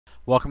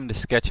Welcome to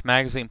Sketch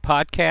Magazine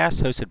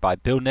Podcast, hosted by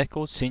Bill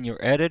Nichols, Senior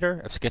Editor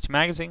of Sketch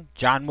Magazine,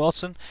 John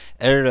Wilson,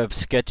 Editor of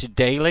Sketch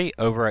Daily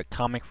over at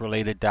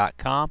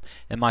ComicRelated.com,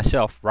 and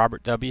myself,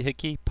 Robert W.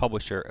 Hickey,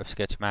 Publisher of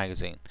Sketch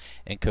Magazine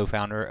and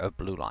co-founder of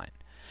Blue Line.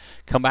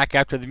 Come back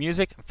after the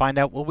music and find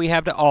out what we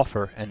have to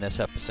offer in this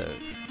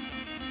episode.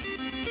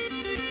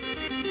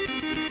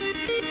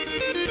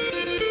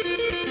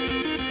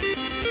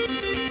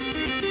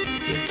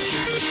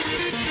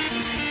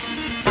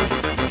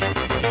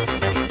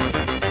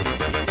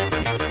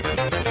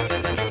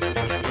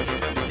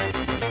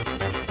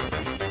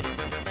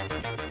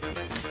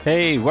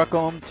 Hey,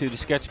 welcome to the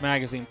Sketch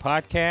Magazine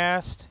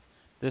Podcast.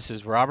 This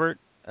is Robert,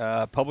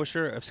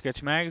 publisher of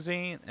Sketch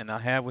Magazine, and I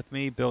have with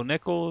me Bill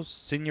Nichols,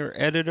 Senior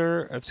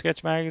Editor of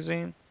Sketch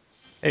Magazine.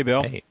 Hey,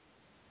 Bill.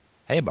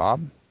 Hey,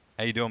 Bob.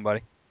 How you doing,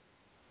 buddy?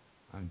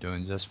 I'm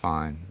doing just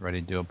fine.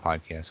 Ready to do a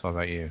podcast. What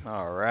about you?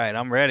 All right,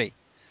 I'm ready.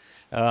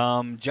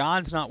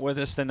 John's not with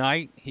us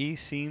tonight. He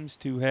seems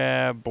to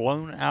have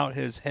blown out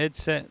his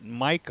headset and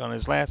mic on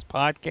his last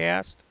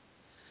podcast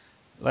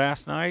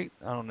last night.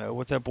 I don't know.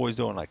 What's that boy's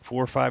doing, like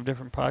 4 or 5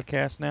 different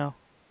podcasts now?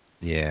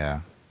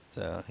 Yeah.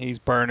 So he's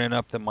burning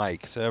up the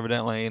mic. So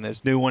evidently, and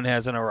his new one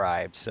hasn't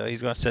arrived. So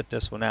he's going to set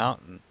this one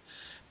out, and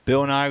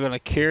Bill and I are going to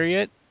carry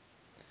it.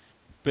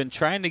 Been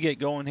trying to get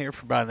going here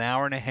for about an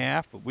hour and a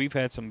half, but we've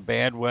had some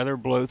bad weather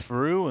blow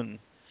through, and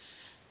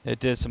it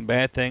did some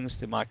bad things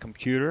to my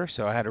computer.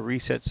 So I had to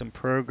reset some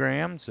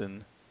programs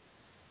and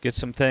get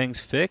some things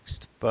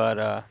fixed.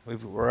 But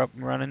we're up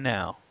and running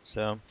now.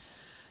 So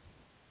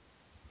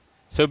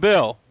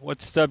Bill,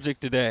 what's the subject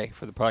today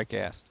for the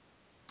podcast?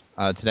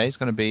 Today's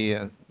going to be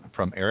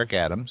from Eric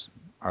Adams,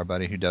 our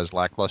buddy who does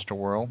Lackluster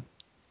World.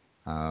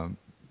 Um,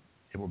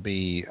 it will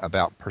be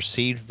about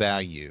perceived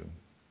value.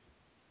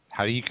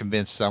 How do you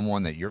convince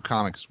someone that your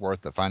comic is worth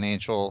the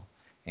financial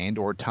and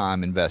or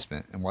time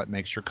investment, and what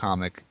makes your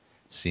comic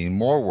seem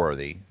more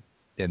worthy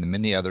than the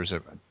many others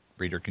a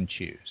reader can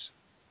choose?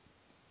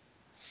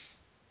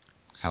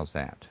 How's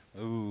that?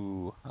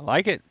 Ooh, I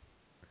like it.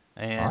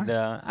 All And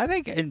right. I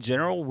think in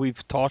general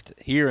we've talked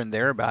here and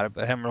there about it,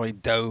 but haven't really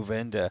dove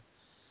into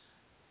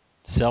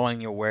selling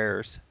your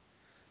wares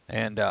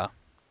and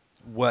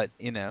what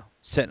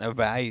setting a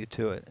value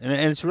to it. And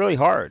it's really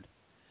hard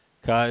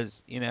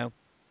because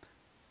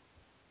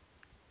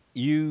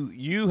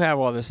you have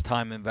all this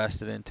time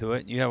invested into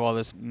it, you have all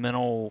this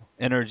mental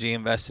energy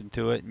invested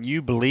into it, and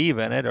you believe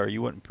in it, or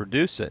you wouldn't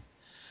produce it.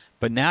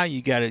 But now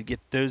you got to get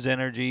those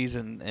energies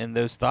and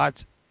those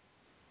thoughts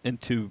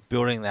into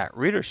building that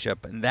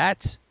readership, and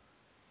that's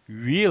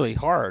really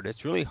hard.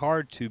 It's really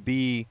hard to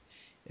be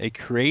a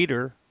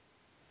creator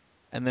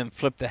and then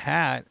flip the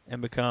hat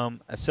and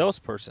become a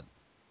salesperson.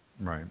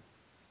 Right.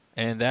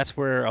 And that's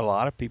where a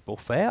lot of people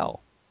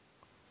fail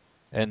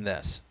in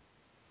this,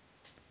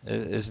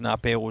 is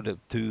not be able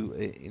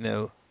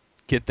to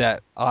get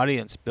that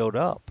audience built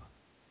up.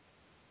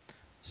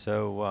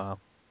 So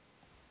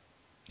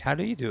how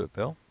do you do it,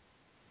 Bill?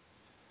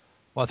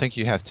 Well, I think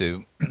you have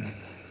to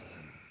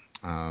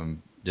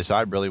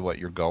decide really what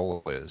your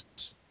goal is.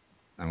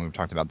 And we've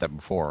talked about that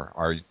before.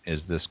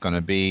 Is this going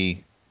to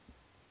be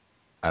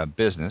a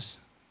business?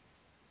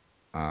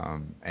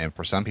 And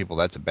for some people,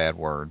 that's a bad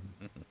word,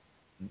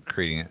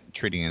 treating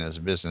it as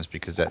a business,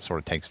 because that sort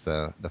of takes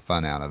the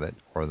fun out of it,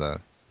 or the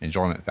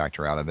enjoyment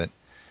factor out of it.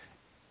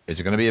 Is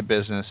it going to be a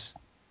business?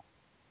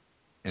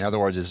 In other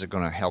words, is it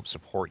going to help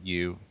support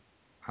you?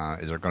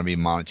 Is there going to be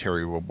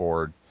monetary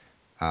reward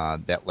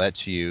that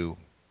lets you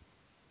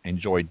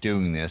enjoy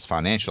doing this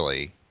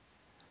financially,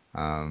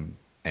 and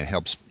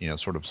helps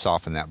sort of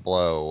soften that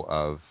blow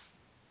of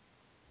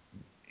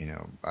you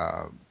know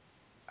uh,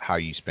 how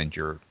you spend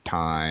your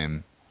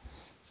time,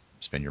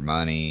 spend your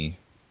money.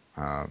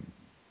 Um,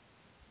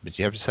 but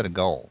you have to set a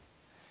goal.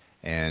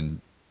 And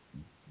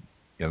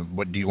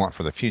what do you want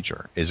for the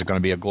future? Is it going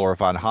to be a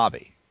glorified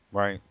hobby?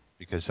 Right.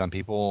 Because some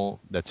people,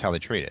 that's how they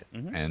treat it.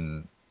 Hmm.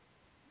 And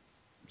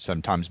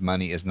sometimes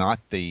money is not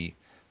the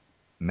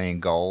main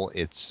goal.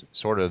 It's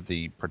sort of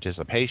the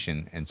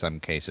participation in some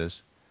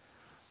cases.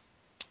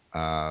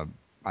 Uh,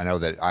 I know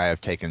that I have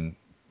taken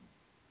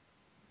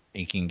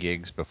inking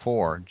gigs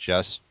before,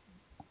 just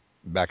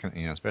back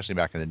in, especially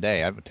back in the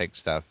day. I would take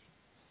stuff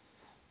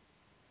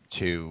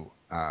to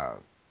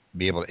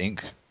be able to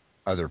ink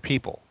other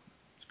people,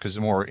 because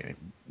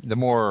the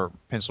more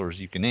pencilers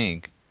you can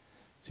ink,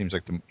 seems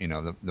like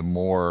the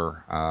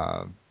more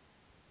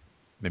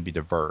maybe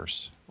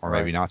diverse, or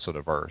maybe Right. not so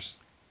diverse.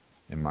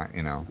 In my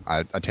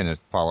I tend to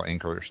follow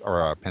inkers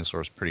or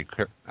pencilers pretty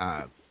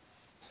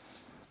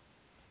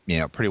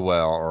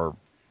well, or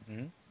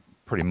Hmm.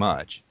 pretty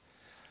much.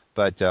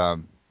 But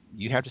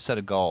you have to set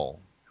a goal.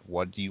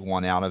 What do you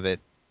want out of it?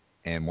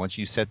 And once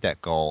you set that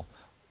goal,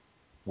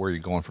 where are you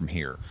going from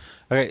here?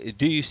 Okay.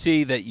 Do you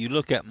see that you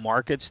look at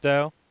markets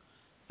though?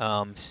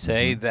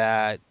 Say Hmm.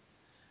 that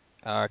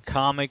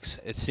comics,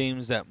 it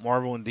seems that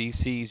Marvel and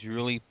DC is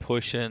really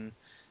pushing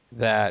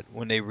that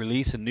when they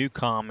release a new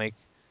comic,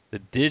 the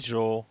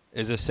digital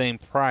is the same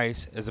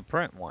price as a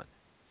print one.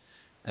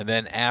 And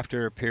then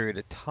after a period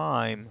of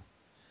time,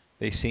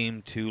 they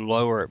seem to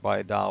lower it by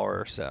a dollar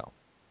or so.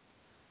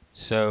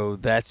 So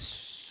that's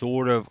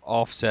sort of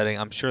offsetting.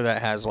 I'm sure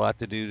that has a lot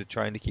to do to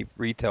trying to keep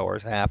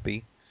retailers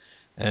happy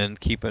and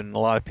keeping a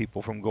lot of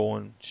people from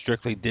going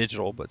strictly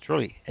digital, but it's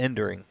really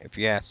hindering, if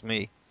you ask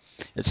me.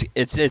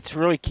 It's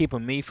really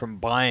keeping me from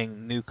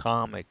buying new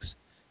comics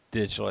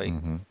digitally.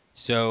 Mm-hmm.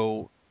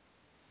 So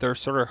they're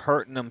sort of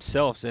hurting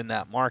themselves in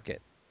that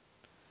market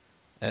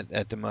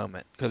at the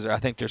moment because I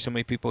think there's so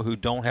many people who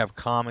don't have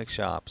comic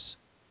shops,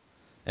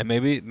 and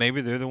maybe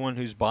they're the one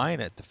who's buying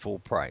it the full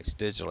price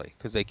digitally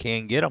because they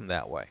can get them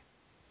that way.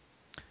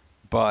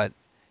 But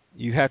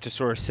you have to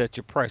sort of set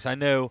your price. I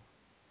know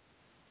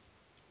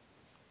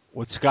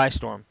with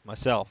Skystorm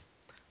myself,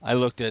 I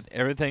looked at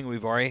everything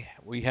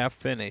we have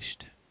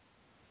finished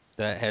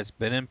that has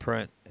been in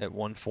print at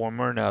one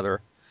form or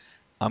another.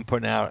 I'm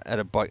putting out at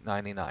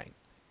 $1.99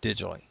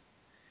 digitally.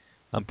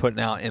 I'm putting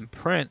out in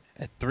print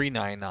at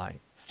 $3.99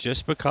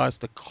 just because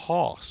the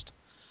cost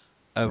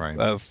of Right.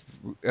 of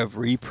of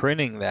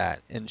reprinting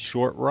that in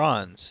short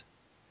runs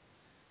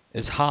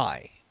is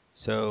high.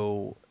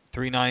 So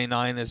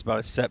 $3.99 is about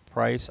a set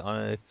price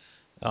on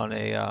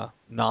a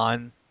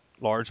non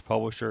large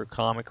publisher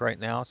comic right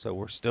now, so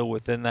we're still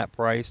within that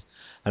price.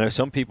 I know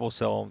some people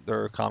sell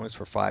their comics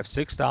for $5,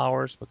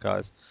 $6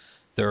 because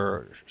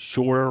they're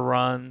shorter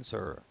runs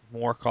or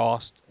more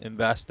cost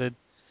invested.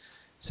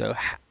 So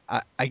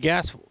I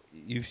guess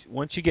you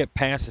once you get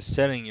past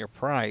setting your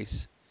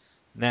price,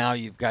 now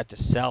you've got to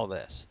sell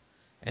this,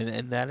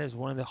 and that is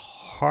one of the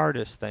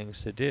hardest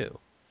things to do.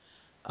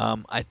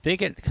 I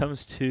think it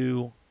comes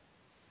to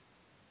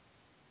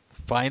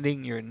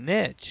finding your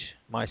niche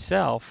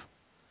myself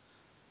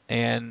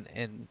and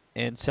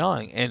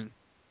selling. And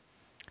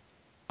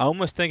I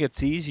almost think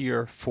it's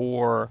easier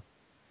for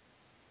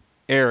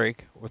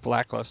Eric with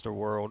Lackluster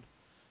World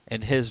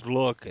and his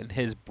look and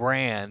his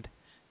brand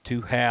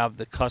to have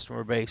the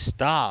customer base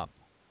stop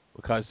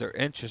because they're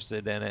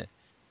interested in it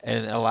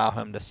and allow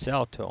him to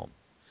sell to them.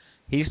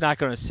 He's not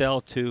going to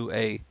sell to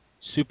a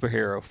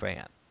superhero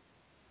fan.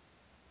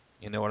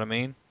 You know what I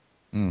mean?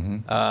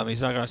 Mm-hmm.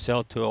 He's not going to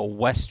sell to a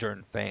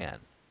Western fan.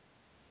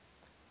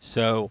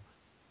 So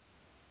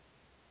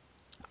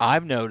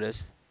I've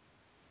noticed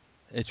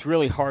it's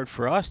really hard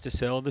for us to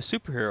sell the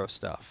superhero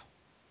stuff,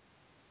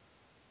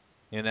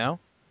 you know?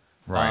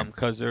 Right.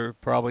 Because there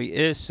probably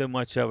is so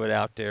much of it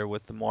out there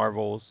with the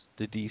Marvels,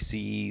 the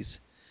DCs.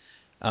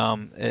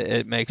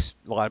 It makes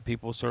a lot of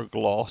people sort of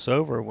gloss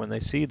over when they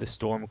see the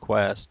Storm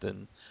Quest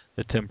and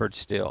the Tempered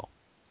Steel.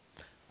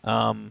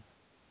 Um,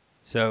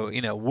 so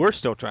we're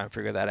still trying to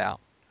figure that out.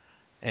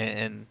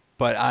 And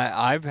but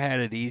I've had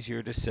it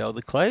easier to sell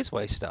the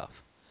Claysway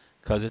stuff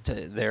because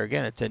there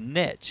again it's a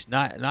niche,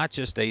 not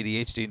just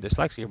ADHD and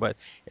dyslexia, but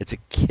it's a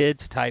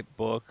kids type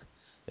book.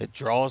 It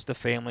draws the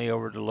family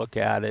over to look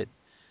at it.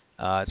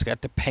 It's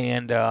got the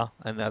Panda,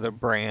 another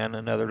brand,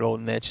 another little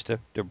niche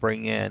to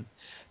bring in.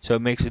 So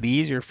it makes it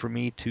easier for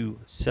me to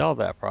sell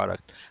that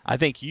product. I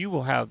think you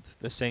will have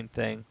the same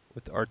thing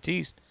with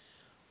Artiste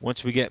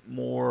once we get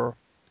more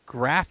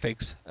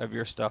graphics of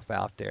your stuff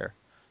out there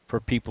for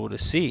people to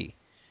see.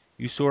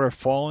 You sort of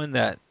fall in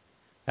that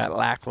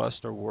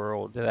lackluster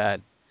world,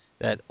 that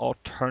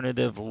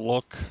alternative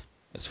look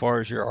as far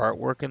as your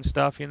artwork and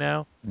stuff.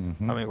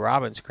 Mm-hmm. I mean,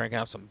 Robin's cranking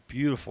out some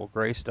beautiful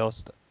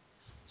grayscale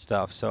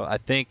stuff. So I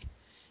think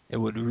it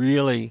would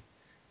really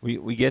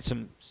we get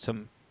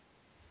some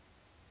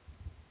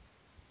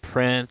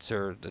prints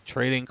or the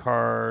trading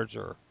cards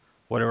or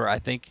whatever. I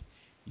think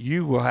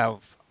you will have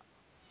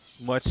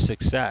much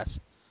success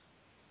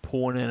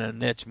pulling in a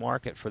niche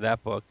market for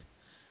that book.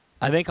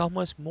 I think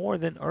almost more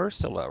than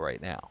Ursula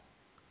right now.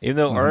 Even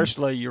though Mm-hmm.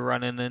 Ursula, you're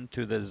running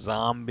into the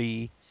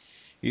zombie,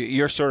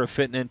 you're sort of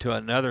fitting into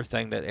another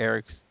thing that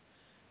Eric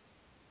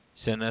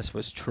sent us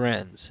was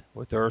trends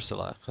with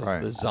Ursula because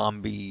Right. the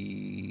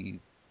zombie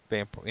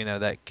vampire,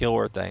 that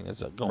killer thing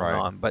is going Right.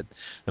 on.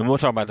 And we'll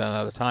talk about that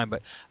another time.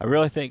 But I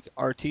really think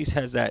Artis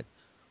has that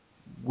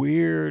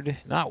weird,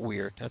 not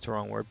weird, that's the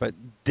wrong word, but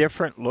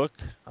different look.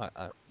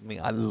 I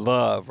mean, I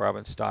love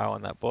Robin's style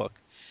in that book.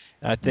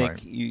 And I Right.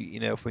 think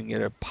if we can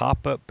get a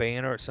pop-up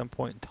banner at some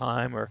point in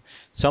time or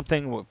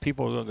something where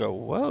people will go,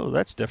 "Whoa,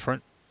 that's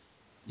different."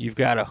 You've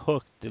got a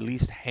hook to at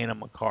least hand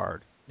them a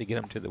card to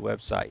get them to the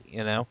website.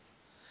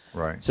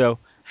 Right. So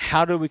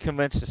how do we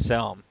convince to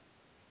sell them?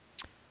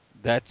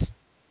 That's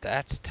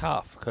that's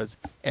tough because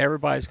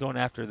everybody's going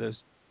after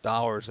those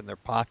dollars in their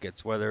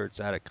pockets, whether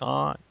it's at a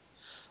con,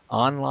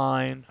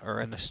 online,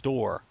 or in the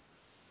store.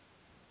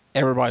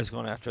 Everybody's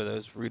going after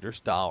those readers'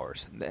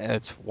 dollars, and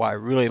that's why I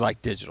really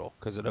like digital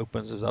because it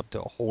opens us up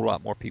to a whole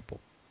lot more people.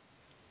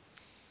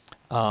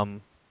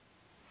 Um,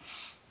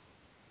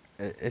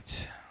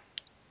 it's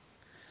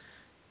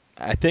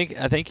I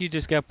think you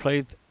just got to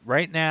play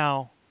right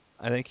now.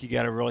 I think you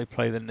got to really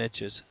play the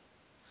niches.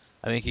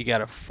 I think you got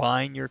to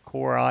find your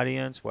core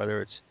audience,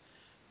 whether it's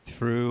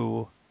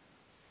through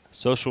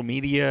social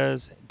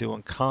medias,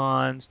 doing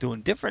cons,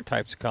 doing different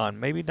types of con.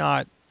 Maybe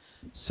not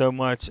so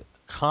much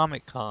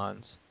comic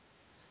cons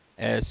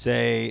as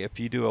say if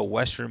you do a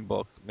Western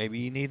book, maybe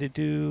you need to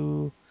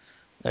do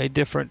a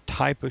different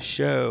type of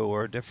show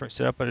or a different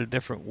set up in a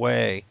different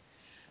way.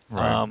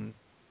 Right. Um,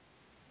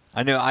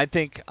 I know. I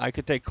think I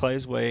could take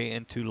Clay's Way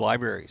into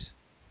libraries.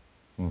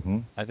 Mm-hmm.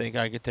 I think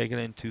I could take it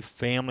into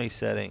family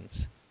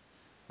settings.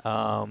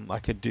 I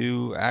could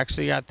do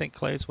actually. I think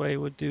Clay's Way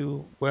would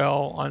do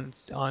well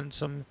on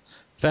some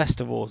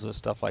festivals and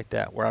stuff like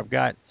that, where I've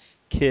got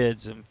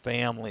kids and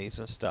families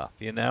and stuff.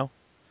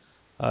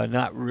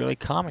 Not really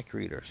comic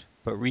readers,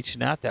 but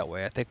reaching out that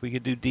way. I think we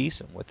could do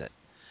decent with it.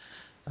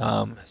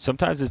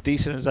 Sometimes as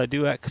decent as I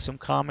do at some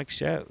comic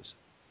shows.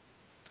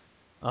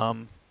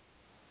 Um,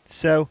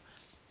 so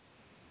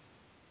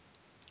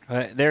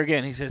there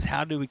again, he says,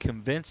 how do we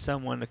convince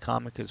someone the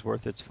comic is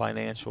worth its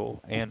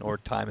financial and or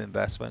time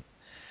investment?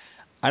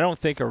 I don't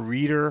think a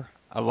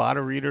lot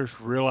of readers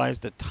realize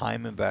the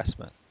time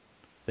investment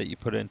that you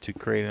put into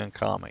creating a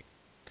comic,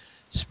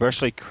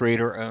 especially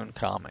creator-owned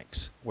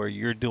comics, where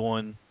you're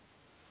doing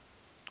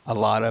a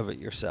lot of it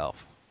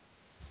yourself.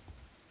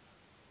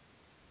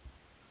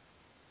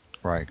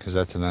 Right, because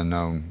that's an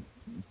unknown.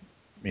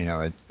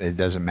 It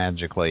doesn't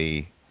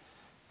magically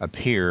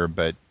appear,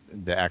 but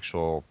the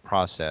actual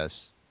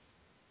process,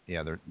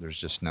 yeah, there's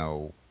just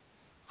no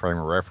frame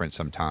of reference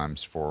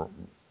sometimes for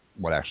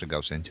what actually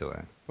goes into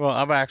it. Well,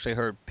 I've actually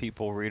heard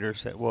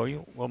readers say,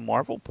 well,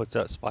 Marvel puts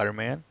out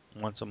Spider-Man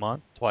once a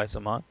month, twice a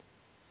month,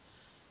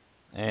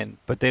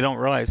 but they don't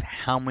realize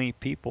how many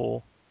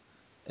people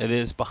it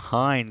is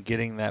behind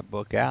getting that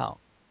book out.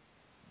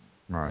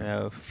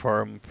 Right,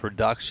 From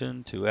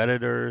production to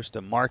editors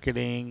to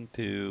marketing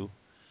to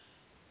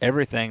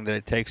everything that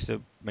it takes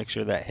to make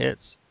sure that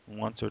hits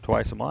once or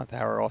twice a month,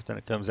 however often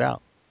it comes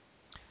out.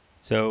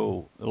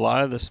 So a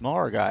lot of the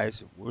smaller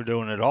guys, we're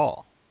doing it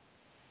all.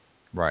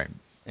 right,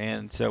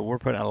 And so we're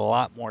putting a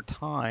lot more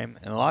time,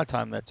 and a lot of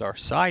time that's our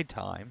side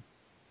time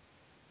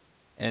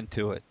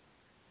into it.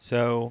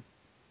 So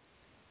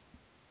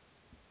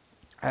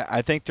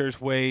I think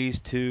there's ways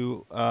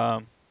to,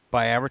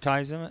 by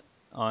advertising it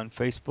on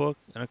Facebook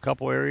and a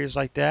couple areas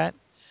like that,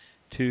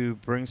 to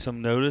bring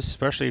some notice,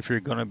 especially if you're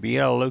going to be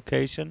at a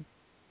location.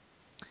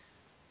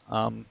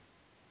 Um,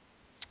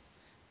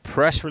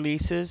 Press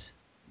releases,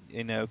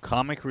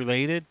 comic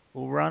related,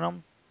 we'll run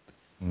them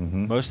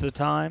mm-hmm, most of the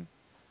time.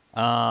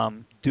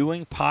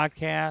 Doing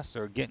podcasts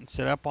or getting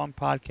set up on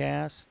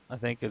podcasts, I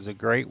think, is a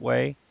great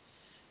way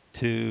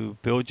to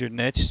build your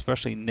niche,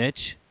 especially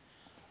niche.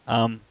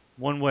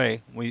 One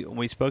way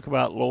we spoke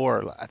about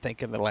Laura, I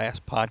think in the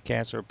last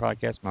podcast or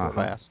podcast before uh-huh,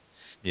 last,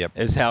 yep,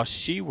 is how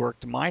she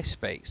worked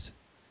MySpace.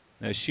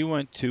 Now she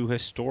went to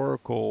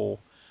historical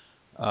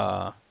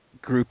uh,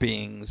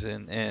 groupings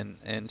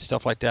and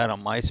stuff like that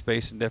on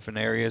MySpace in different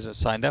areas and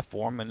signed up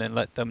for them and then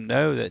let them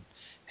know that,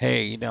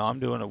 hey, I'm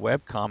doing a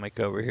web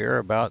comic over here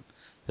about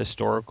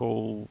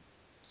historical,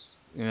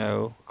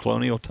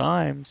 colonial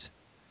times.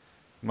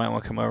 You might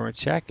want to come over and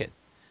check it.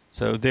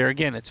 So there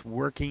again, it's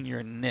working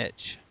your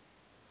niche.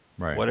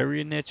 right, Whatever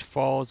your niche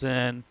falls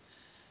in,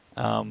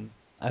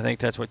 I think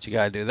that's what you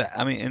got to do.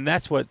 And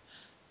that's what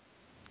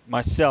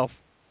myself,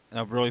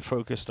 I've really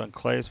focused on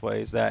Clay's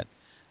Way is that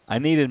I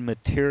needed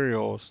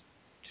materials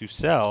to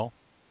sell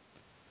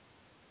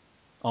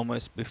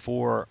almost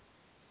before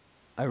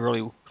I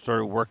really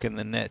started working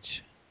the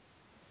niche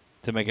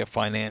to make it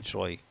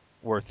financially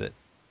worth it.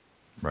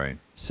 right,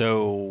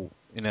 So,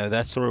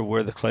 that's sort of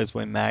where the Clay's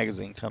Way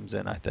magazine comes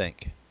in, I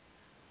think.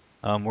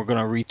 We're going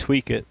to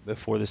retweak it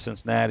before the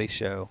Cincinnati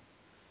show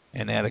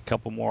and add a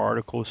couple more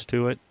articles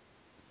to it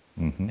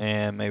mm-hmm,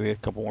 and maybe a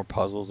couple more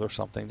puzzles or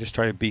something. Just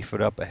try to beef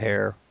it up a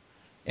hair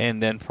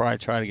and then probably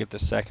try to get the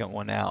second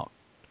one out.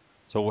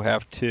 So we'll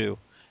have two.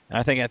 And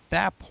I think at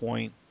that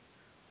point,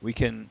 we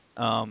can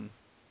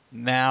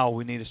now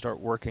we need to start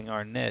working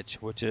our niche,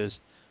 which is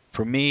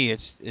for me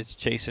it's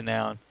chasing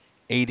down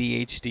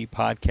ADHD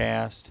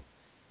podcast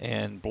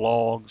and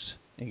blogs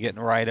and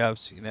getting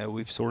write-ups.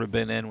 We've sort of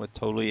been in with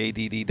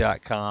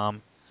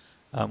totallyADD.com.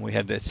 We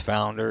had its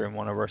founder in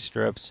one of our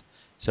strips,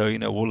 so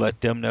we'll let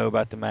them know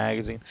about the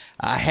magazine.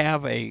 I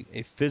have a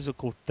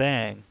physical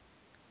thing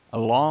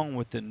along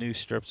with the new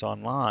strips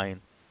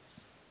online,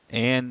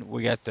 and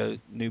we got the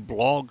new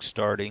blog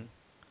starting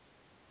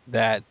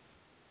that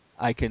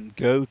I can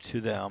go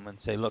to them and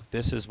say, look,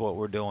 this is what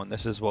we're doing.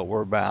 This is what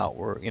we're about.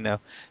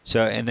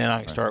 So, and then I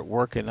can right, start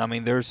working. I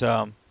mean, there's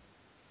a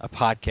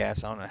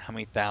podcast. I don't know how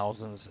many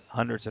thousands,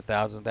 hundreds of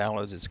thousands of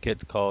downloads. It's a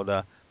kid called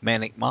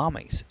Manic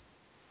Mommies.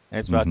 And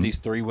it's about mm-hmm, these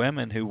three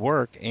women who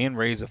work and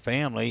raise a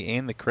family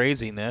and the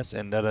craziness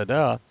and da da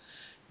da.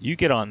 You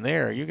get on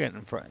there, you get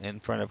in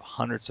front of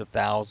hundreds of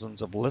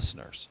thousands of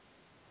listeners.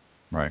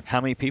 right, How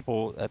many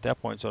people at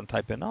that point is going to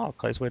type in, oh,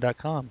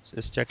 claysway.com,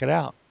 let's check it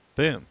out.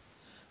 Boom.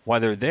 While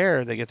they're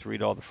there, they get to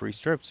read all the free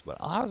strips. But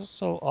I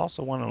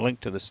also want to link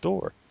to the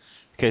store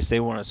in case they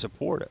want to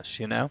support us.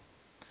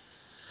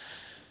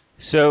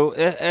 So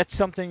that's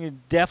something you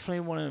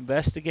definitely want to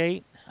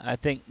investigate. I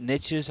think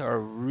niches are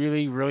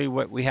really, really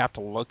what we have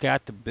to look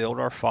at to build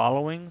our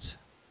followings.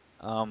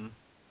 Um,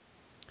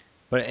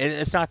 but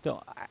it's not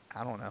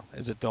I don't know.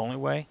 Is it the only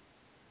way?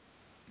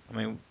 I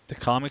mean, the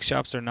comic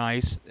shops are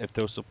nice if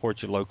they'll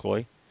support you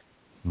locally.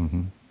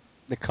 Hmm.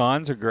 The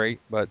cons are great,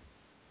 but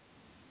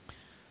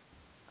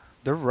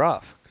they're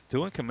rough.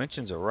 Doing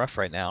conventions are rough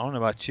right now. I don't know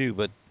about you,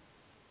 but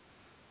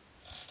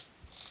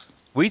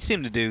we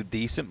seem to do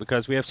decent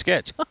because we have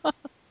Sketch.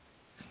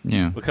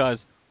 Yeah.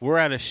 Because we're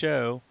at a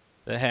show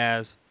that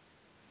has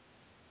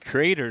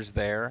creators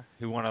there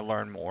who want to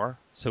learn more,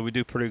 so we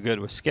do pretty good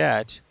with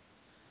Sketch,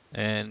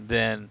 and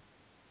then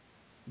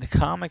the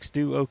comics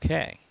do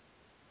okay,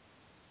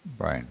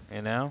 Right.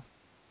 you know.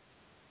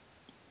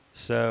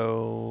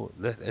 So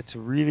it's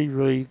really,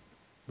 really,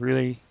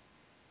 really.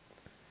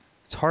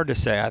 It's hard to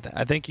say.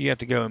 I think you have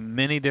to go in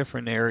many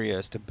different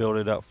areas to build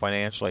it up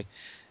financially,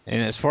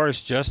 and as far as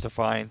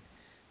justifying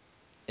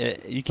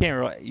it, you can't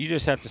really. You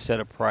just have to set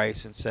a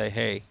price and say,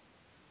 hey,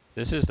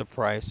 this is the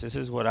price. This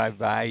is what I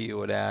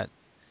value it at,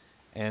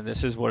 and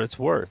this is what it's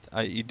worth.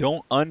 You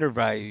don't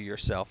undervalue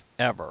yourself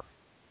ever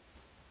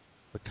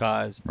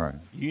because Right.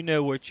 you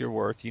know what you're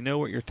worth. You know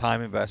what your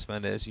time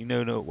investment is. You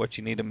know what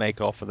you need to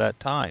make off of that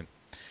time.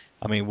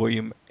 I mean, will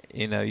you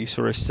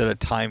sort of set a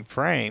time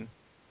frame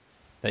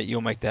that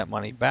you'll make that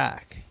money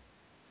back.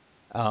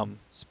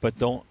 But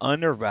don't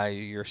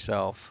undervalue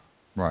yourself.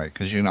 Right.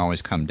 Because you can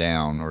always come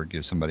down or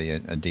give somebody a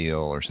deal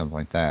or something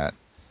like that.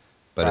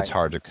 But it's Right.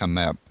 hard to come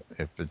up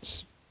if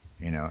it's,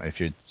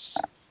 if it's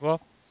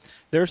Well,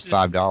 there's this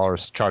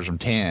 $5, charge them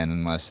 10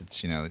 unless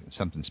it's,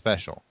 something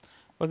special.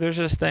 there's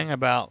this thing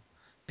about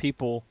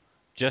people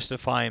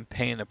justifying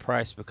paying the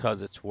price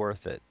because it's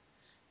worth it.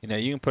 You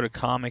can put a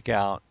comic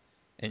out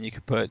and you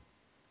can put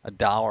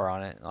 $1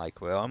 on it.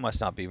 Like, well, it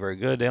must not be very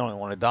good. They only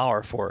want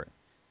 $1 for it.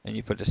 And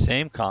you put the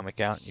same comic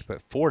out and you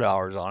put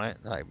 $4 on it.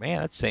 Like,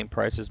 man, that's the same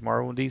price as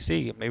Marvel and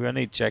DC. Maybe I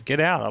need to check it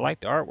out. I like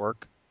the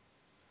artwork.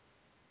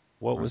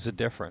 What Right. was the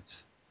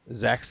difference?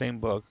 Exact same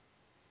book,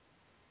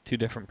 two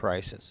different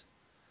prices.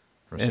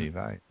 And Perceive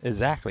value.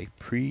 exactly,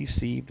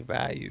 perceived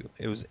value.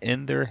 It was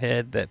in their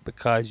head that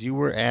because you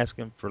were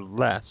asking for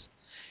less,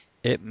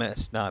 it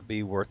must not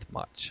be worth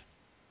much.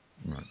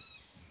 Right. Or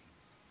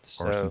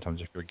So,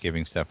 sometimes if you're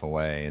giving stuff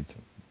away, it's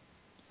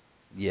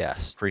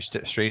yes.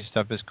 street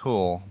stuff is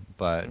cool,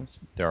 but Hmm.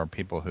 there are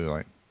people who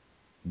like,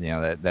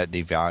 that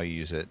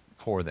devalues it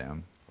for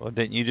them. Well,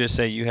 didn't you just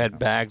say you You had know.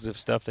 bags of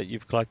stuff that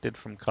you've collected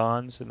from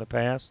cons in the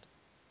past?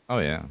 Oh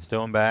yeah.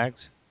 Still in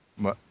bags?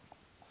 But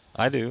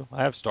I do.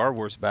 I have Star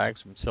Wars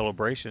bags from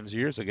celebrations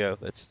years ago.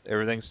 That's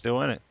everything's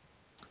still in it.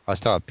 I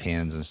still have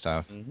pins and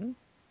stuff. Hmm.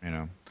 You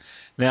know.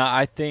 Now,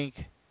 I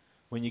think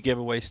when you give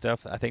away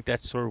stuff, I think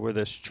that's sort of where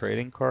this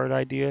trading card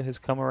idea has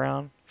come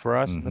around for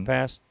us in the Hmm.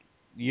 past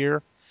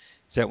year.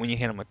 Is that when you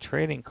hand them a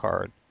trading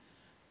card,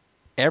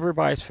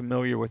 everybody's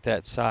familiar with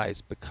that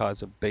size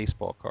because of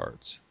baseball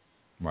cards.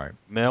 Right.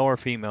 Male or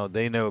female,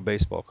 they know a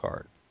baseball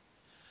card.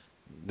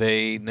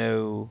 They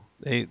know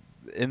they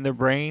in their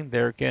brain,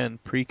 they're again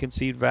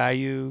preconceived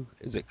value.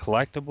 Is it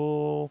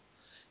collectible?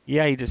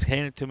 Yeah, he just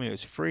handed it to me. It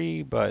was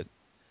free, but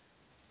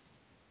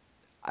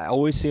I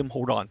always see them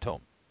hold on to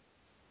them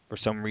for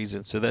some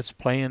reason. So that's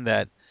playing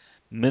that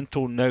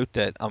mental note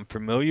that I'm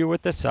familiar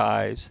with the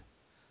size.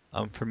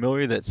 I'm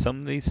familiar that some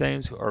of these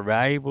things are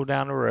valuable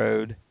down the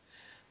road,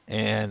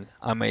 and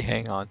I may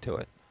hang on to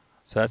it.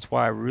 So that's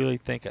why I really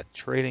think a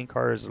trading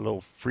card is a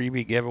little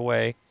freebie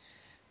giveaway.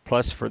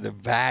 Plus, for the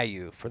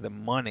value, for the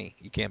money,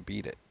 you can't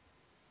beat it.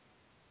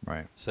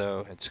 Right.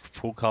 So it's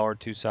full color,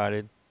 two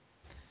sided.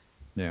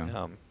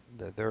 Yeah.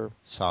 They're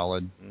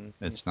Solid. mhm,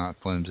 It's not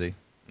flimsy.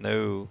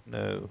 no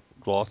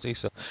glossy.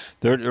 So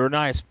they're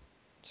nice.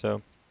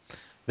 So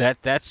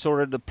that's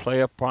sort of the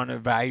play upon the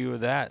value of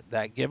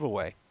that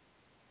giveaway.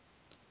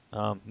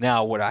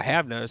 Now, what I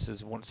have noticed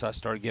is once I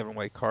started giving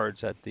away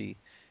cards at the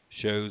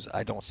shows,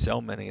 I don't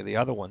sell many of the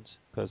other ones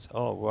because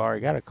well, I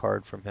already got a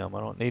card from him. I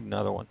don't need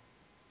another one.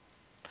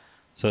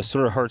 So it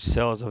sort of hurts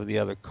sales of the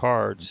other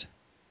cards.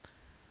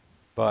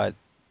 But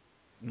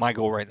my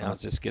goal right now Uh,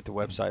 is just get the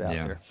website out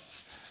yeah. there.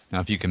 Now,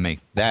 if you can make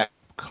that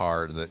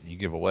card that you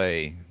give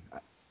away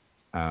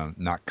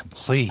not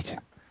complete,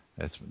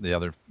 that's the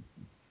other.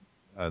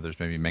 Others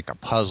maybe make a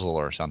puzzle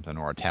or something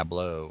or a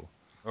tableau.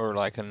 Or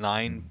like a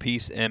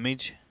nine-piece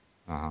image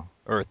Uh-huh.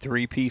 or a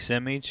three-piece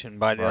image and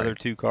buy the other Right.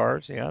 two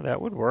cards. Yeah, that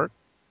would work.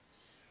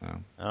 Uh,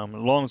 As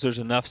long as there's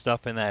enough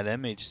stuff in that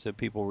image so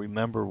people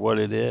remember what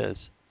it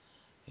is.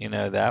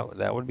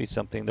 That would be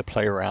something to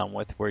play around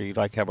with where you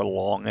like have a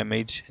long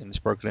image and it's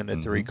broken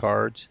into three mm-hmm.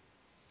 cards.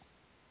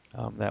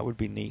 That would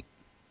be neat.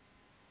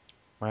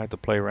 I have to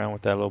play around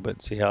with that a little bit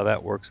and see how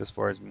that works as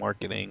far as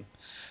marketing.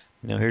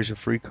 Here's your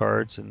free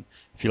cards, and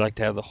if you like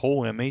to have the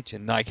whole image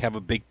and like have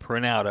a big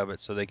printout of it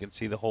so they can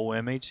see the whole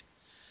image,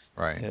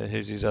 Right.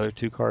 here's these other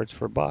two cards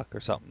for $1 or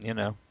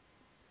something.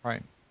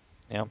 Right.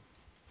 Yeah,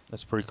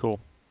 that's pretty cool.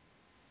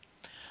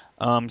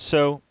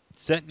 So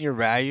setting your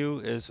value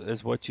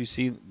is what you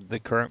see the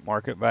current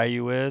market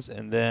value is,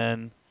 and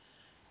then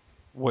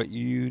what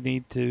you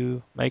need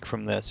to make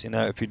from this.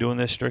 If you're doing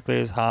this strictly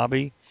as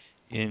hobby,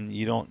 and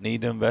you don't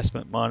need the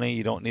investment money,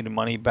 you don't need the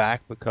money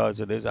back because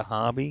it is a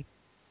hobby.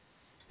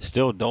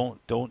 Still,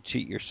 don't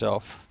cheat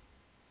yourself.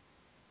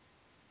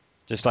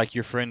 Just like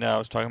your friend that I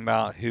was talking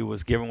about who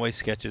was giving away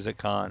sketches at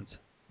cons.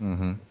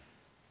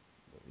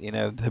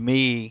 Mm-hmm. To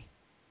me,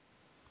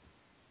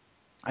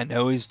 I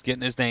know he's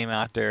getting his name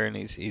out there and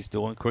he's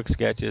doing quick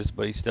sketches,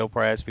 but he still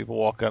probably has people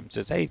walk up and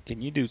says, "Hey,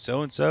 can you do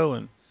so and so,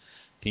 and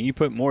can you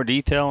put more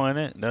detail in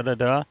it?" Da da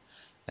da.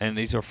 And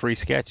these are free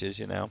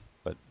sketches.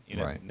 But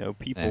Right. And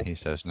people. he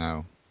says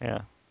no.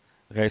 Yeah.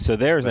 Okay, so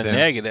there's But a then,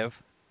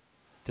 negative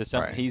to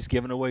something right. he's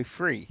giving away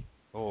free.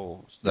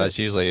 Oh, That's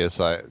usually it's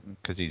like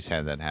because he's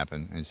had that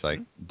happen. It's like,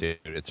 hmm dude,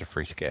 it's a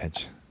free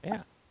sketch,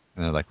 yeah, and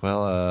they're like,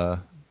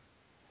 well,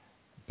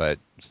 but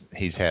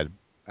he's had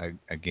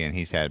again,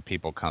 he's had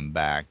people come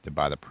back to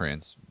buy the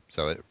prints,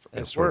 so it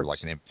it's sort of like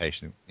works. an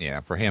invitation. Yeah,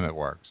 for him it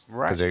works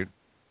because Right.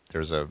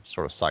 there's a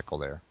sort of cycle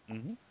there.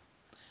 hmm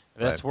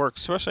But That's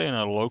works, especially in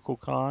a local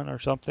con or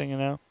something.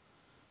 right,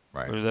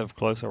 Where you live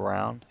close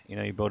around.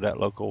 You build that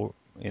local,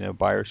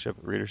 buyership,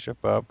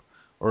 readership up,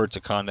 or it's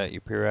a con that you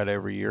appear at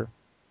every year.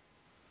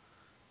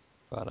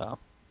 But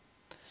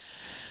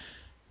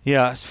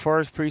yeah, as far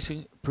as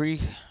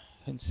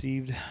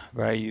preconceived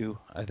value,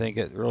 I think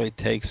it really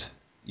takes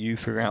you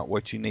figuring out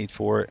what you need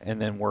for it, and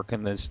then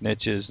working those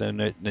niches, the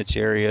niche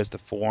areas, the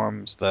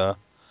forums, the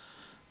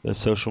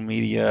social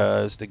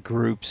medias, the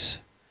groups,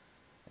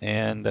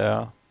 and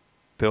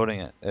building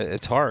it.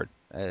 It's hard.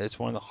 It's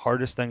one of the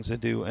hardest things to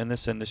do in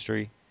this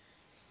industry.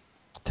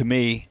 To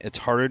me, it's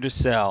harder to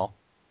sell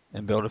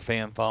and build a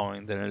fan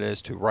following than it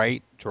is to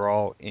write,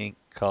 draw, ink,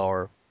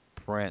 color,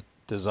 print,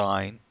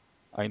 design.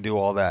 I can do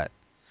all that.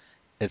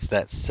 It's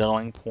that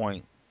selling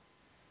point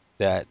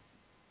that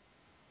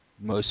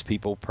most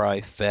people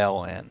probably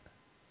fail in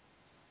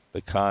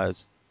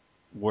because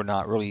we're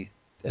not really,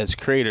 as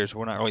creators,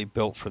 we're not really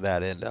built for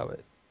that end of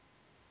it.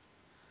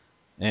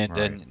 And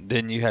right,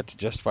 then you have to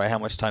justify how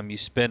much time you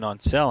spend on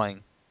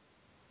selling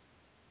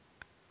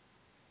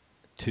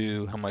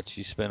to how much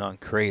you spend on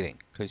creating,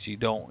 because you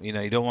don't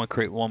want to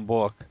create one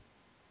book,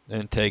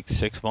 then take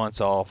 6 months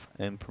off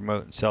and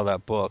promote and sell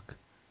that book,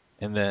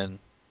 and then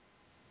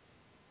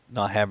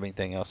not have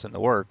anything else in the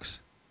works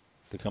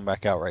to come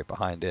back out right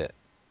behind it.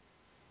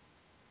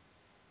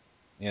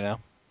 You know?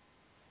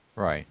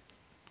 right,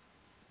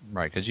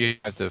 right. Because you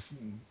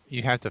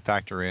have to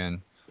factor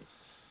in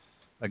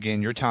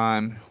again your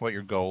time, what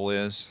your goal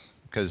is.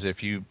 Because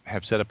if you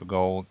have set up a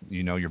goal,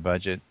 you know your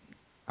budget.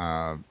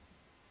 Uh,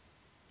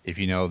 if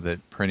you know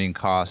that printing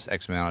costs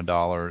X amount of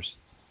dollars,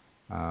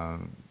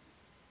 um,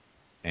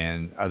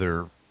 and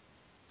other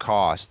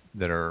costs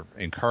that are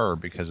incurred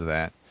because of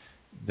that,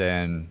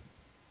 then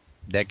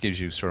that gives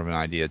you sort of an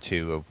idea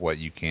too of what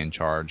you can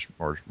charge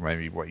or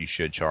maybe what you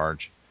should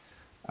charge,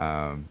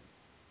 um,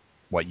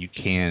 what you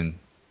can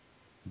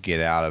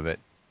get out of it,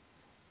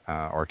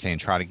 or can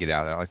try to get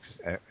out of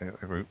it.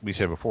 Like we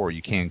said before,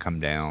 you can come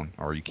down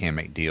or you can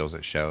make deals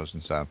at shows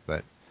and stuff,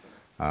 but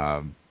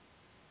um,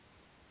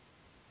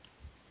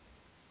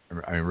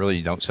 I mean, really,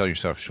 you don't sell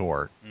yourself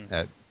short. Mm-hmm.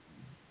 That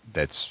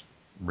that's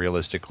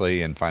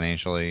realistically and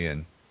financially,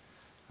 and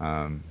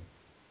um,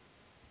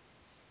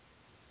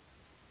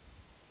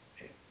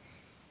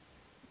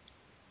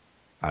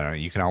 I don't know.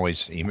 You can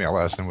always email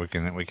us, and we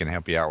can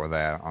help you out with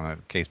that on a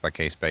case by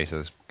case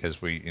basis because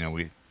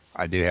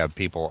I do have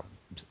people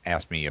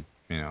ask me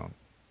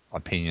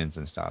opinions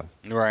and stuff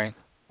Right.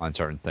 on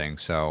certain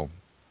things. So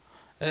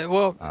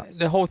Well, uh,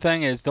 the whole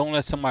thing is don't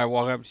let somebody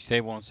walk up to your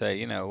table and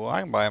say, well,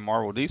 I can buy a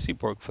Marvel DC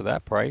book for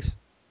that price.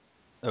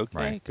 right,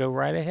 Okay, go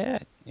right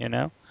ahead.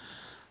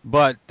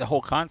 But the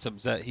whole concept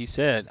is that he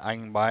said I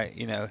can buy.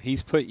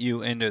 He's put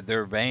you into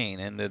their vein,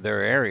 into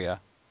their area,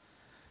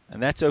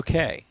 and that's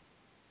okay.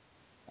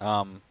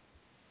 Um,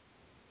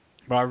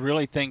 but I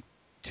really think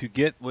to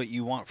get what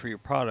you want for your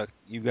product,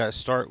 you've got to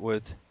start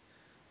with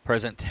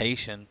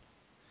presentation.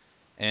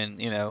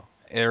 And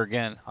there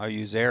again, I'll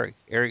use Eric.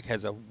 Eric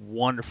has a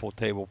wonderful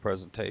table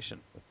presentation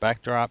with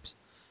backdrops,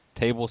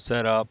 table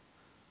setup,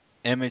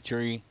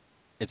 imagery.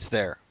 It's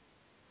there.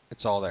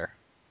 It's all there.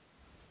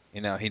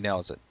 He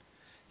nails it.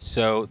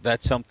 So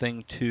that's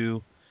something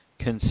to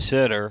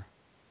consider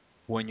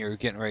when you're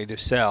getting ready to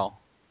sell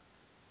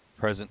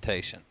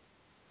presentation.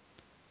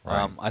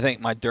 right, I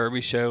think my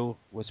Derby show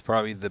was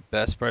probably the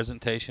best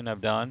presentation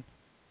I've done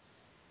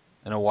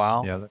in a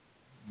while. yeah,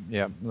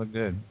 yeah, look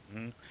good,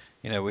 hmm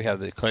we have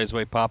the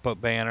Claysway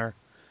pop-up banner.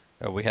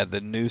 We had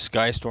the new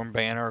Skystorm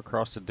banner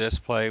across the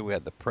display. We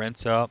had the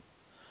prints up,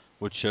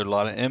 which showed a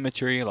lot of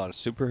imagery, a lot of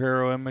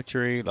superhero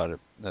imagery, a lot of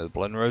the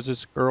Blood and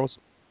Roses girls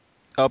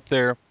up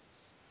there.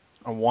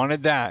 I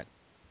wanted that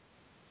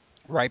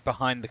right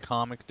behind the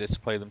comic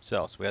display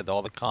themselves. We had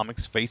all the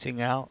comics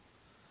facing out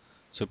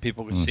so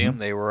people could see mm-hmm. them.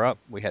 They were up.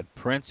 We had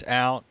prints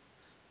up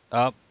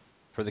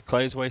for the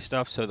Claysway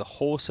stuff. So the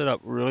whole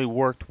setup really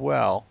worked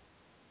well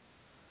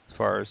as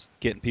far as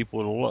getting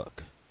people to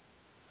look.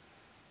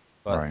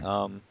 But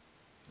Right,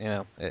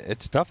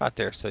 it's tough out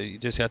there. So you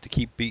just have to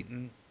keep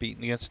beating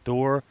against the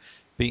door,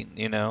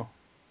 beating,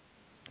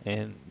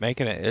 and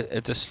making it.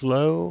 It's a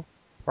slow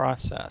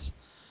process.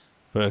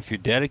 But if you're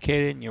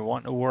dedicated and you're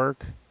wanting to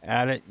work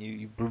at it,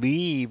 you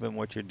believe in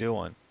what you're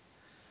doing,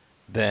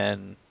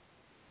 then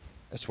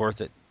it's worth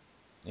it.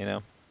 You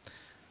know.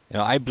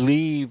 I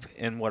believe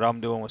in what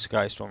I'm doing with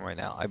Skystorm right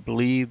now. I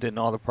believed in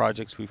all the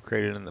projects we've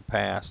created in the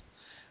past.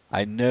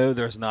 I know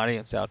there's an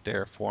audience out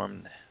there for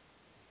them.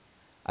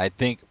 I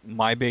think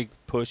my big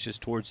push is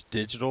towards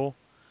digital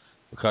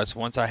because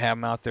once I have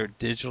them out there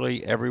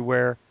digitally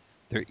everywhere,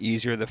 they're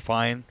easier to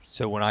find.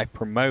 So when I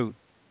promote,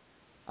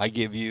 I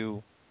give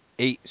you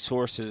 8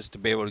 sources to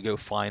be able to go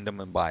find them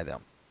and buy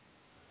them.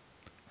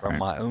 From Right.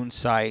 my own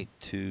site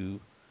to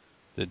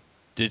the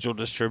digital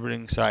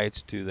distributing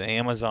sites to the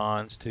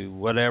Amazons to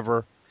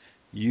whatever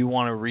you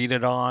want to read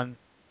it on.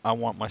 I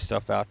want my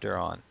stuff out there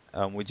on.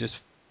 We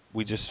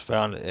just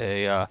found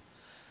a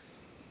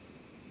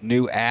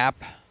new app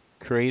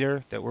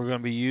creator that we're going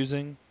to be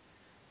using.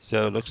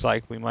 So it looks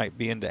like we might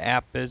be into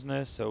app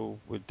business. So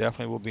we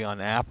definitely will be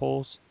on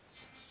Apple's.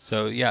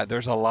 So yeah,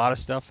 there's a lot of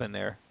stuff in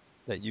there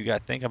that you got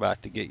to think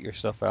about to get your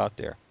stuff out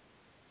there.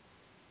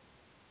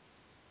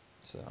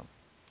 So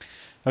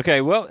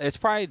okay, well, it's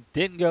probably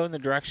didn't go in the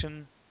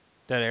direction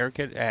that Eric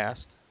had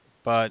asked,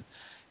 but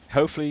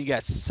hopefully you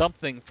got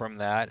something from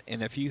that.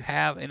 And if you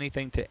have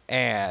anything to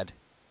add,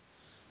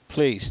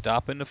 please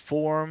stop in the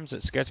forums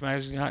at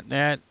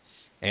sketchmagazine.net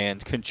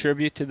and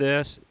contribute to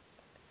this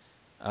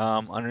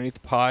underneath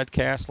the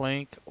podcast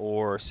link,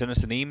 or send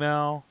us an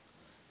email,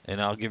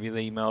 and I'll give you the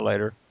email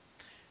later.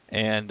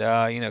 And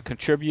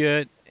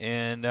contribute,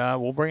 and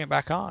we'll bring it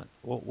back on.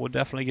 We'll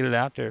definitely get it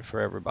out there for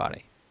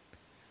everybody.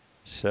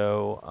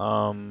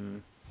 So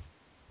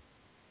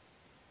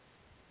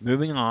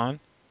moving on.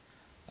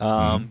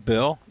 Hmm.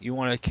 Bill, you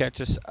want to catch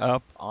us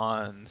up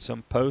on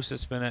some posts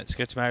that's been at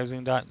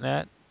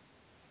sketchmagazine.net?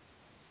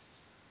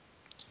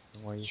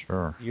 And while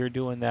Sure. you're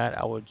doing that,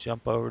 I will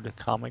jump over to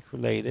comic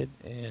related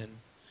and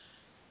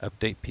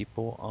update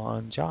people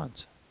on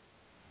John's.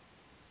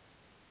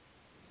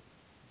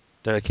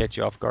 Did I catch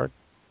you off guard?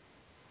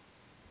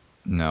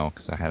 No,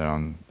 because I had it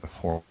on the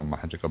forum. I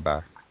had to go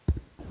back.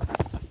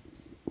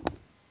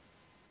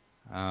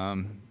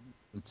 Um,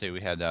 let's see.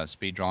 We had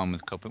speed drawing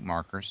with Copic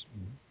markers.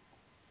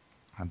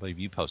 I believe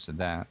you posted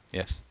that.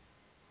 Yes.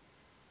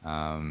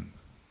 Um,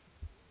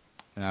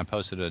 and I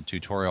posted a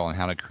tutorial on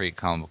how to create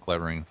comic book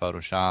lettering in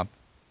Photoshop.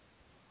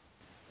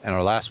 And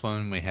our last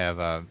one, we have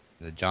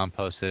that John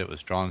posted. It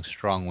was drawing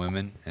strong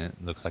women, and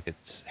it looks like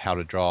it's how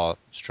to draw a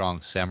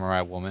strong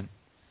samurai woman.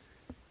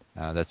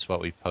 That's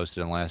what we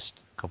posted in the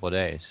last couple of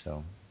days.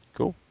 So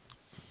Cool.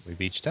 we've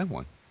each done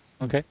one.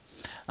 Okay.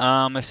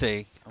 Let's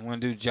see. I'm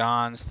going to do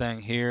John's thing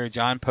here.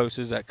 John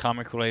posts at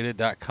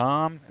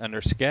comicrelated.com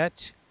under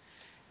sketch.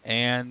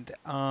 And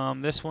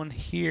this one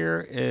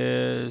here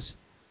is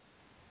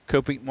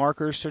Copic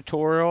markers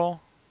tutorial.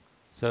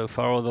 So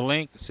follow the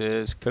link. It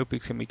says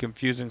Copics can be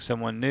confusing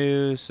someone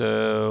new.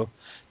 So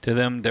to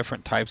them,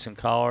 different types and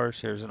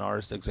colors. Here's an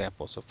artist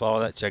example. So follow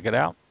that. Check it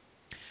out.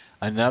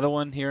 Another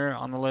one here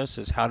on the list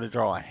is how to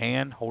draw a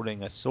hand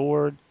holding a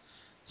sword.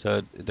 So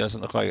it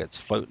doesn't look like it's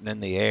floating in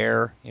the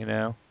air.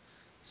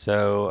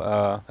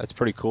 So that's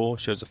pretty cool.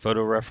 Shows a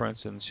photo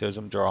reference and shows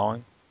them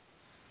drawing.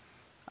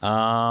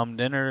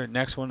 Then our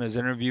next one is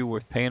interview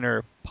with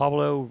painter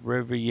Pablo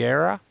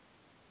Riviera.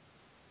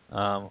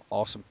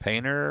 Awesome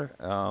painter.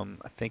 I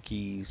think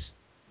he's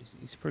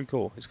pretty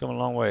cool. He's come a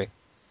long way,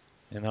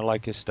 and I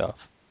like his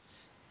stuff.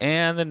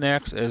 And the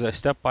next is a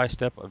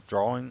step-by-step of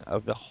drawing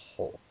of the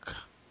Hulk.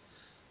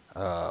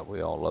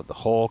 We all love the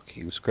Hulk.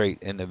 He was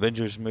great in the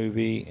Avengers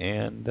movie,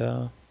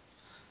 and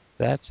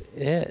that's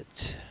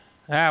it.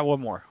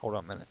 One more. Hold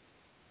on a minute.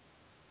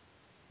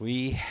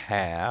 We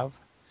have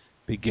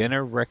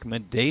beginner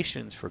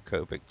recommendations for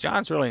Copic.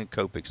 John's really in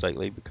Copics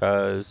lately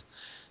because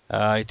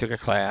he took a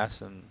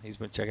class and he's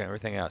been checking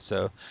everything out.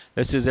 So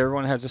this is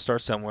everyone has to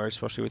start somewhere,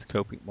 especially with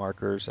Copic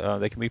markers.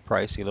 They can be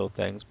pricey little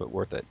things, but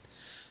worth it.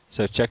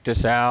 So check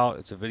this out.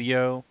 It's a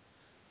video,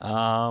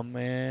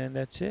 and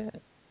that's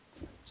it.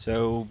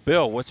 So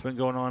Bill, what's been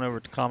going on over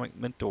at the Comic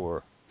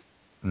Mentor?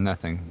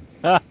 Nothing.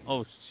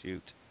 Oh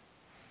shoot,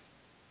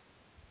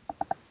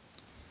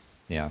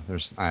 Yeah,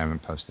 I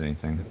haven't posted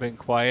anything. it's been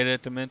quiet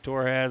at the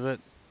Mentor, has it?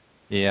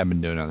 Yeah, I've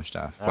been doing other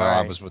stuff. All Well, I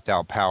right, was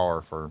without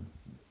power for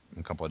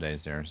a couple of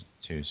days there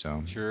too.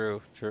 So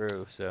true,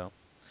 true. So all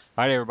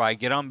right, everybody,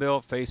 get on Bill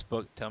at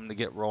Facebook. Tell him to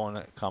get rolling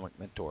at Comic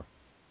Mentor.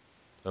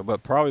 So,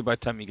 but probably by the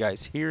time you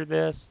guys hear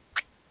this,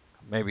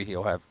 maybe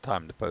he'll have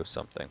time to post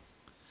something.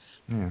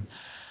 yeah.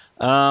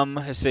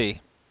 Let's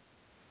see.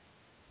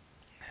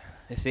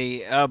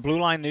 Blue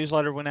Line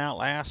newsletter went out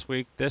last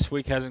week. This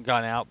week hasn't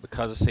gone out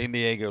because of San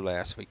Diego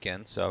last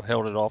weekend, so I've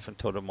held it off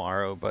until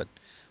tomorrow. But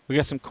we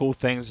got some cool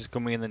things that's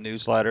going to be in the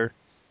newsletter.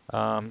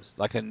 It's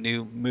like a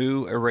new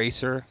Moo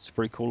eraser. It's a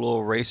pretty cool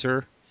little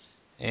eraser.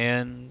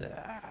 And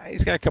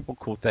he's got a couple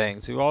cool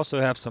things. We also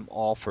have some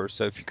offers.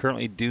 So if you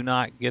currently do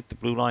not get the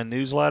Blue Line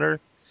newsletter,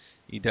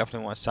 you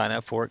definitely want to sign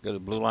up for it. Go to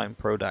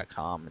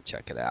bluelinepro.com and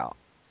check it out.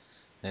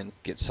 And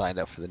get signed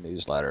up for the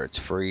newsletter. It's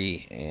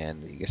free,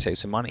 and you can save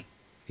some money.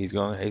 He's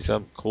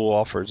some cool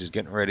offers. He's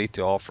getting ready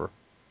to offer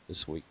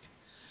this week.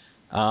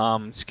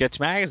 Sketch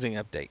Magazine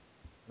update.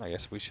 I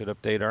guess we should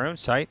update our own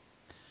site.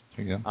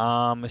 There you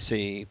go. Let's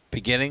see.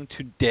 Beginning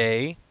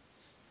today,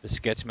 The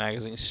Sketch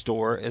Magazine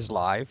store is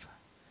live.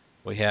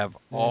 We have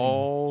Yay.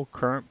 all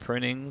current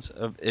printings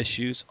of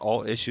issues,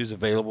 all issues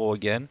available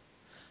again.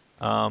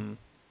 Um,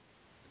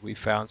 we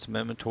found some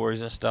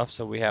inventories and stuff,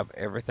 so we have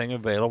everything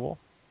available.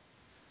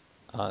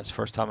 It's the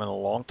first time in a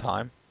long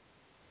time.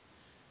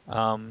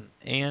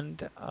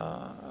 And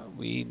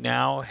we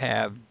now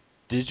have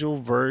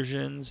digital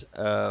versions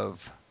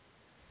of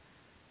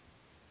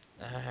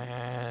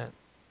uh,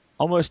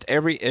 almost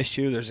every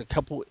issue. There's a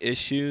couple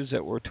issues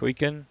that we're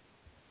tweaking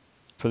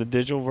for the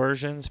digital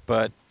versions,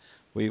 but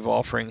we've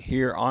offering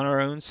here on our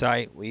own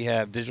site. We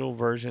have digital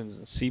versions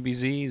in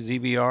CBZ,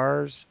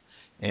 ZBRs,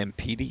 and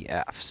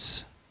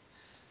PDFs.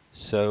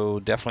 So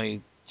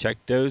definitely check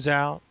those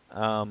out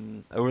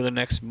over the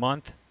next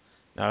month.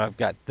 Now that I've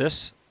got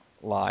this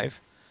live,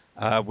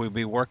 we'll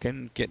be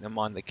working getting them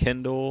on the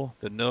Kindle,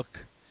 the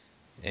Nook,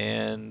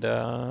 and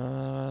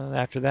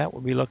after that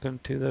we'll be looking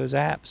to those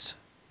apps.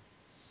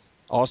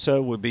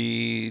 Also, we'll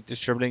be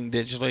distributing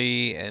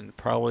digitally and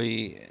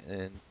probably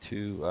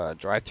into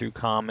Drive-Thru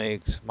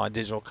Comics, My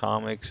Digital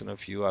Comics, and a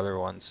few other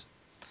ones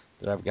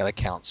that I've got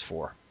accounts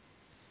for.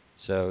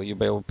 So you'll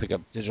be able to pick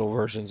up digital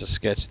versions of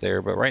Sketch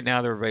there. But right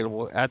now they're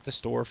available at the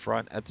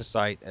storefront, at the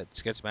site, at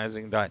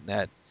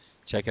sketchmagazine.net.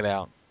 Check it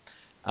out.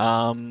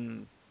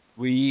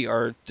 We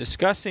are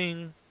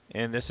discussing,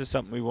 and this is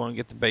something we want to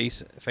get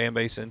the fan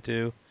base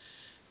into,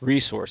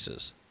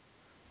 resources.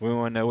 We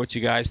want to know what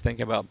you guys think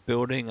about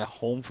building a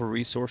home for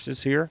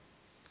resources here.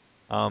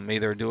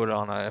 Either do it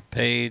on a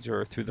page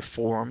or through the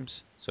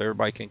forums so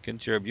everybody can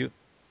contribute.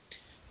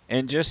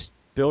 And just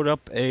build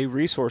up a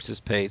resources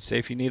page. Say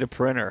if you need a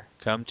printer,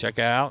 come check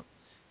it out,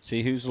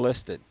 see who's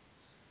listed.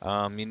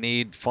 You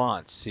need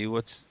fonts, see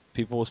what's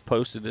people's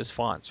posted as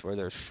fonts,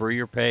 whether it's free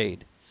or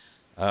paid.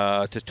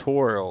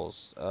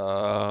 Tutorials,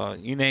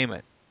 you name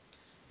it.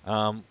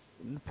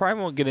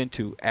 Probably won't get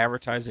into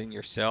advertising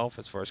yourself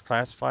as far as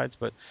classifieds,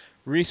 but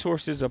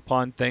resources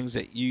upon things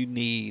that you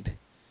need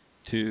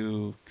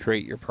to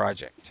create your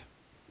project.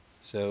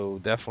 So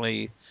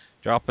definitely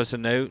drop us a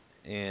note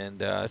and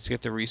let's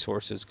get the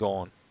resources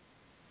going.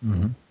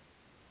 Mm-hmm.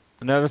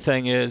 Another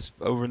thing is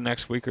over the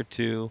next week or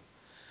two,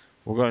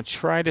 we're going to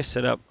try to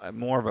set up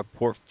more of a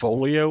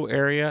portfolio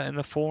area in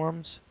the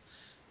forums.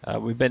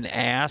 We've been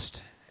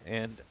asked,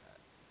 and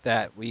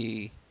that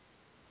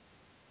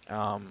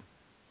um,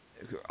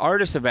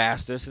 artists have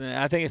asked us, and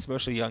I think it's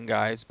mostly young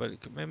guys, but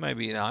it might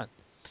be not.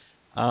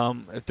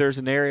 If there's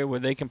an area where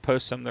they can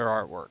post some of their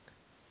artwork,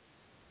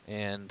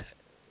 and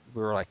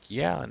we were like,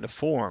 yeah, in the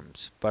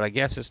forums, but I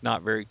guess it's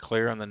not very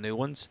clear on the new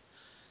ones.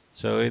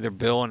 So either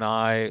Bill and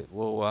I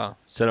will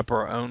set up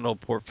our own little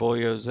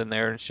portfolios in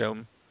there and show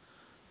them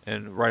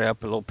and write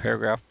up a little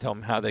paragraph to tell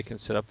them how they can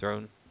set up their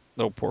own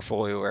little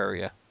portfolio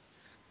area.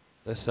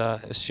 Let's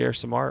share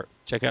some art.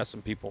 Check out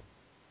some people.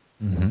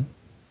 Mm-hmm.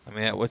 I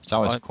mean, that was It's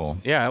always fun. cool.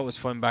 Yeah, it was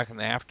fun back in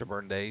the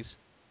Afterburn days,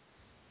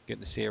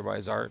 getting to see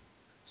everybody's art.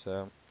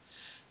 So,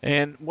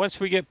 and once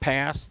we get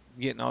past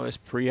getting all this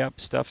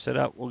pre-up stuff set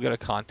up, we'll get a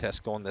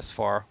contest going this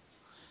far.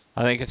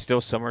 I think it's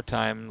still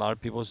summertime. A lot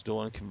of people's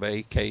doing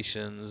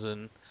vacations,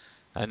 and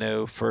I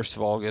know 1st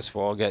of August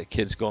we'll all get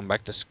kids going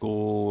back to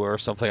school or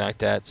something like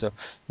that. So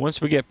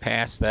once we get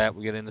past that,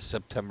 we get into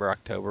September,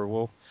 October,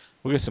 we'll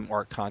get some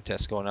art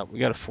contests going up. We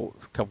got a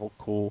couple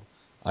cool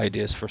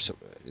ideas for some,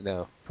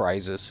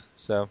 prizes.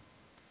 So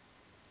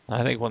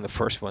I think one of the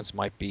first ones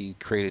might be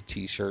create a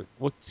T-shirt.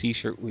 What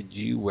T-shirt would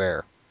you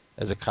wear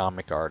as a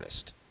comic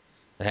artist?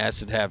 It has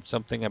to have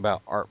something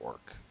about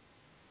artwork.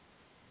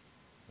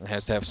 It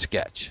has to have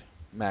sketch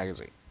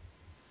magazine.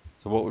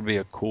 So what would be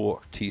a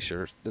cool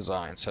T-shirt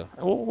design? So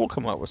we'll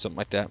come up with something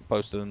like that and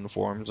post it in the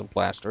forums and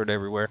plaster it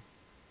everywhere.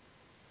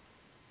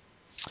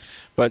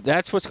 But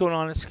that's what's going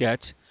on at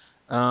Sketch.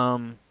 As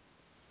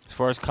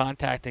far as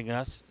contacting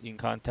us, you can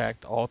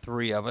contact all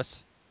three of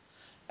us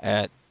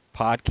at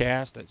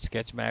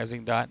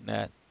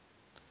podcast@sketchmagazine.net.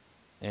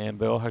 And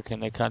Bill, how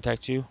can they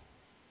contact you?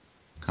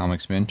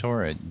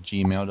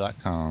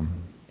 Comicsmentor@gmail.com.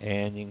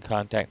 And you can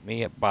contact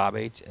me at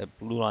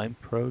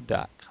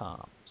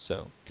bobh@bluelinepro.com.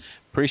 So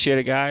appreciate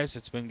it, guys.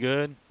 It's been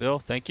good. Bill,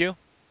 thank you.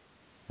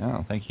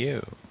 Oh, thank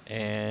you.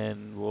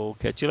 And we'll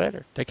catch you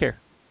later. Take care.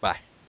 Bye.